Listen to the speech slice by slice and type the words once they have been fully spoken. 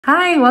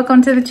Hi,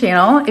 welcome to the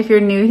channel. If you're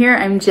new here,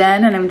 I'm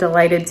Jen and I'm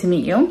delighted to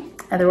meet you.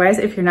 Otherwise,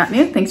 if you're not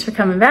new, thanks for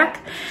coming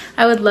back.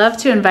 I would love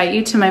to invite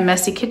you to my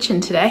messy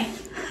kitchen today.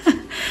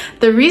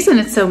 The reason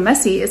it's so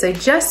messy is I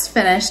just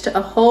finished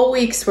a whole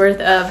week's worth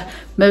of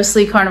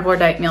mostly carnivore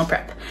diet meal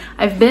prep.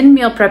 I've been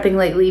meal prepping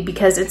lately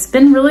because it's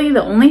been really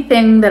the only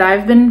thing that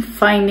I've been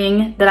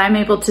finding that I'm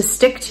able to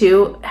stick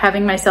to,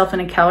 having myself in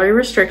a calorie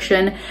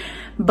restriction,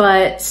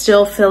 but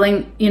still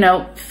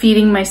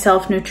feeding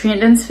myself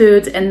nutrient-dense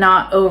foods and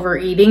not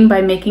overeating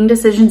by making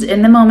decisions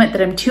in the moment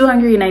that I'm too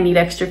hungry and I need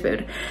extra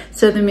food.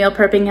 So the meal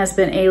prepping has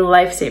been a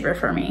lifesaver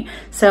for me.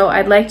 So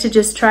I'd like to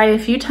just try a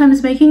few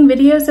times making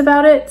videos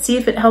about it, see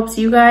if it helps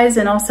you guys,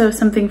 and also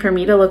something for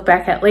me to look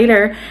back at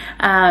later.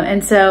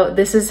 And so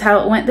this is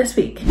how it went this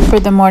week. For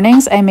the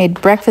mornings, I made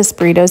breakfast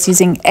burritos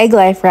using egg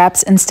life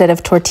wraps instead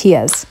of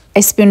tortillas. I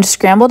spooned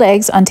scrambled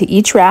eggs onto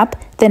each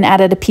wrap, then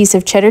added a piece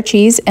of cheddar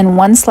cheese and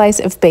one slice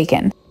of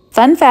bacon.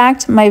 Fun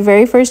fact, my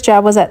very first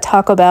job was at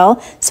Taco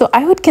Bell, so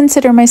I would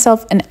consider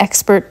myself an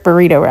expert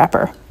burrito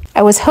wrapper.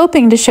 I was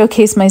hoping to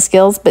showcase my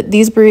skills, but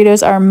these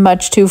burritos are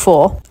much too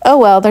full. Oh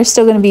well, they're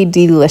still gonna be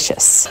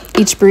delicious.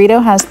 Each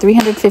burrito has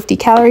 350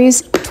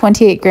 calories,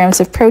 28 grams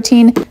of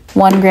protein,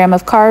 1 gram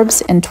of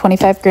carbs, and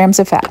 25 grams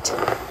of fat.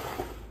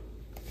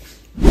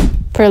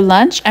 For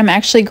lunch, I'm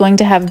actually going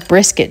to have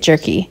brisket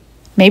jerky.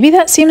 Maybe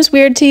that seems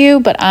weird to you,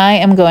 but I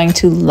am going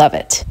to love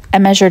it. I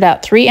measured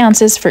out 3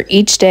 ounces for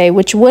each day,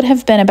 which would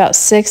have been about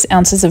 6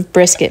 ounces of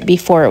brisket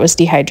before it was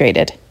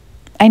dehydrated.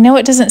 I know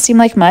it doesn't seem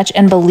like much,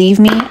 and believe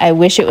me, I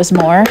wish it was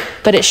more,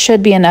 but it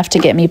should be enough to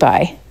get me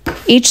by.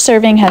 Each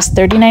serving has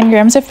 39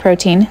 grams of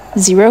protein,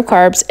 0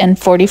 carbs, and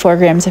 44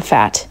 grams of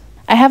fat.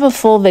 I have a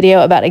full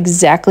video about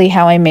exactly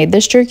how I made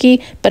this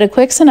jerky, but a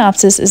quick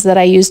synopsis is that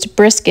I used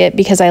brisket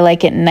because I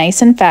like it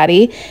nice and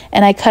fatty,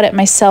 and I cut it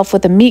myself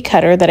with a meat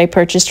cutter that I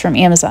purchased from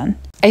Amazon.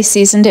 I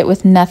seasoned it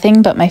with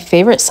nothing but my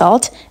favorite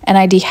salt, and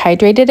I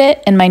dehydrated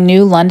it in my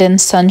new London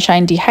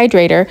Sunshine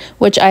dehydrator,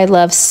 which I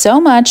love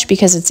so much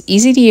because it's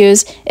easy to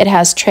use, it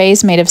has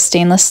trays made of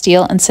stainless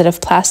steel instead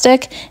of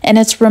plastic, and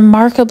it's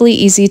remarkably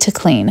easy to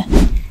clean.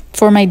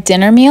 For my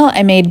dinner meal,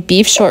 I made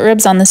beef short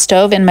ribs on the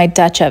stove in my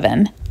Dutch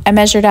oven. I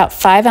measured out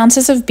 5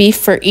 ounces of beef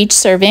for each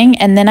serving,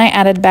 and then I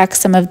added back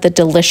some of the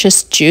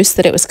delicious juice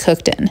that it was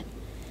cooked in.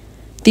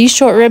 These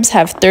short ribs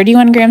have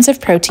 31 grams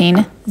of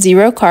protein,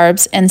 0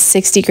 carbs, and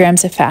 60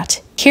 grams of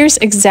fat. Here's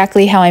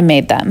exactly how I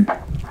made them.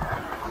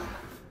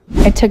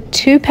 I took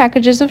 2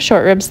 packages of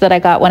short ribs that I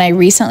got when I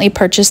recently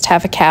purchased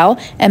Half a Cow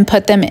and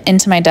put them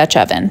into my Dutch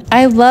oven.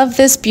 I love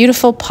this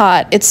beautiful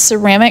pot. It's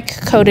ceramic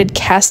coated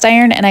cast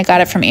iron, and I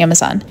got it from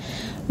Amazon.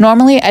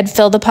 Normally, I'd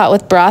fill the pot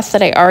with broth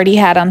that I already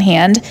had on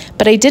hand,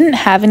 but I didn't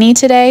have any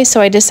today,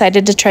 so I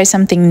decided to try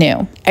something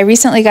new. I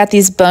recently got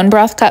these bone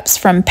broth cups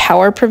from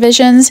Power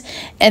Provisions,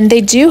 and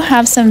they do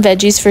have some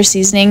veggies for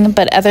seasoning,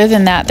 but other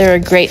than that, they're a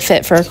great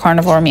fit for a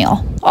carnivore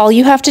meal. All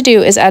you have to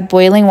do is add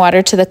boiling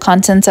water to the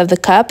contents of the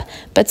cup,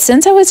 but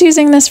since I was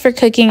using this for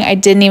cooking, I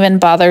didn't even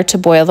bother to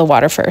boil the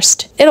water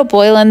first. It'll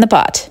boil in the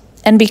pot.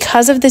 And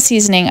because of the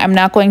seasoning, I'm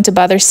not going to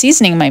bother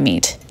seasoning my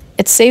meat.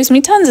 It saves me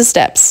tons of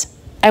steps.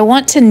 I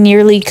want to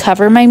nearly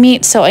cover my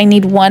meat, so I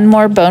need 1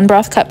 more bone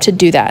broth cup to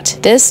do that.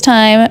 This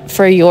time,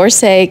 for your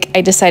sake,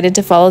 I decided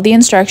to follow the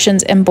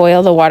instructions and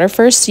boil the water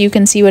first so you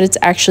can see what it's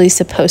actually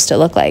supposed to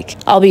look like.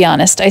 I'll be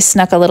honest, I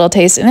snuck a little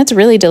taste and it's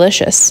really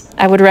delicious.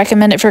 I would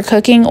recommend it for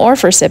cooking or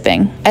for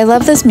sipping. I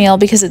love this meal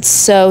because it's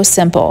so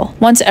simple.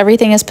 Once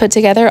everything is put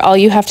together, all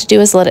you have to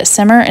do is let it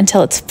simmer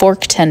until it's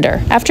fork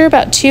tender. After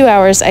about 2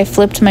 hours, I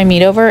flipped my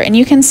meat over and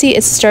you can see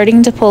it's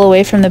starting to pull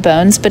away from the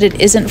bones, but it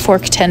isn't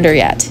fork tender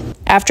yet.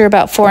 After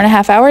about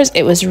 4.5 hours,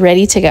 it was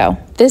ready to go.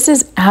 This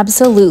is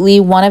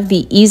absolutely one of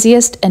the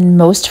easiest and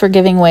most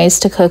forgiving ways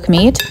to cook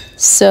meat,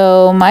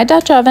 so my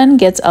Dutch oven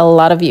gets a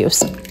lot of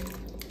use.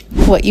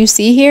 What you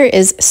see here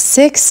is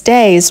 6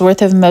 days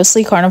worth of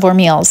mostly carnivore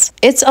meals.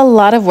 It's a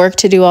lot of work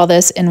to do all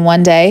this in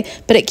one day,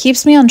 but it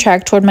keeps me on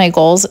track toward my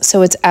goals,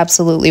 so it's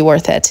absolutely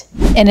worth it.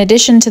 In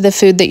addition to the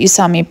food that you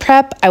saw me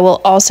prep, I will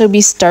also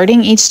be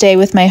starting each day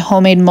with my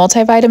homemade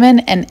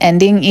multivitamin and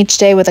ending each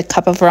day with a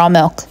cup of raw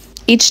milk.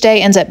 Each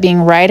day ends up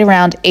being right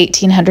around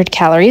 1,800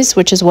 calories,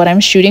 which is what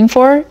I'm shooting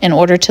for in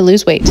order to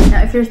lose weight.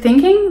 Now, if you're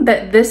thinking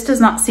that this does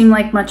not seem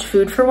like much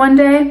food for one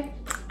day,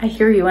 I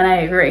hear you and I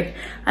agree.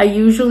 I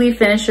usually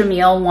finish a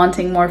meal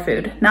wanting more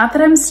food. Not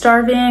that I'm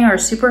starving or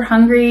super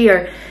hungry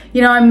or,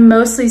 I'm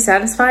mostly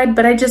satisfied,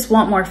 but I just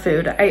want more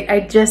food.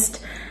 I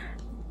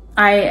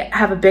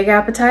have a big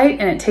appetite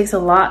and it takes a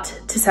lot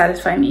to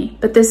satisfy me.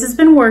 But this has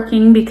been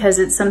working because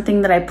it's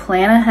something that I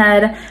plan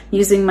ahead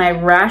using my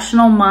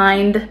rational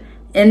mind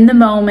in the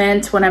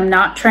moment when I'm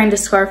not trying to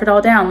scarf it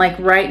all down. Like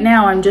right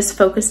now, I'm just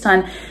focused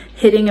on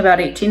hitting about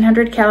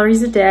 1,800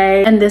 calories a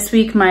day. And this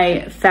week,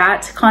 my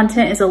fat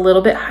content is a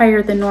little bit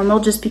higher than normal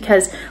just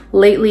because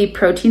lately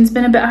protein's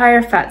been a bit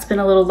higher, fat's been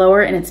a little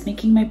lower, and it's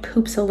making my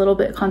poops a little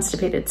bit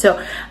constipated.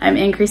 So I'm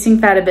increasing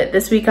fat a bit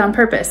this week on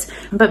purpose.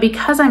 But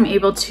because I'm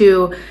able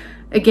to,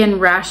 again,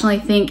 rationally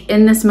think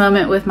in this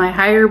moment with my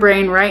higher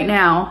brain right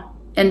now,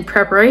 in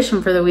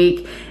preparation for the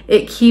week,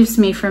 it keeps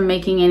me from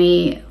making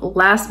any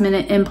last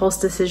minute impulse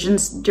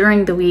decisions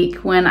during the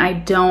week when I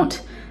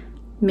don't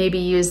maybe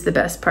use the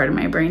best part of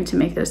my brain to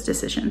make those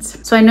decisions.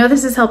 So I know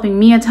this is helping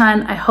me a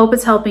ton. I hope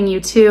it's helping you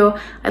too.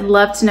 I'd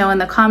love to know in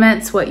the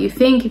comments what you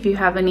think, if you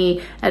have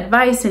any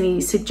advice, any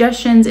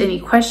suggestions, any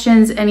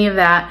questions, any of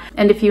that.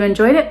 And if you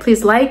enjoyed it,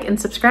 please like and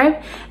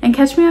subscribe and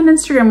catch me on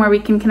Instagram where we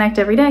can connect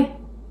every day.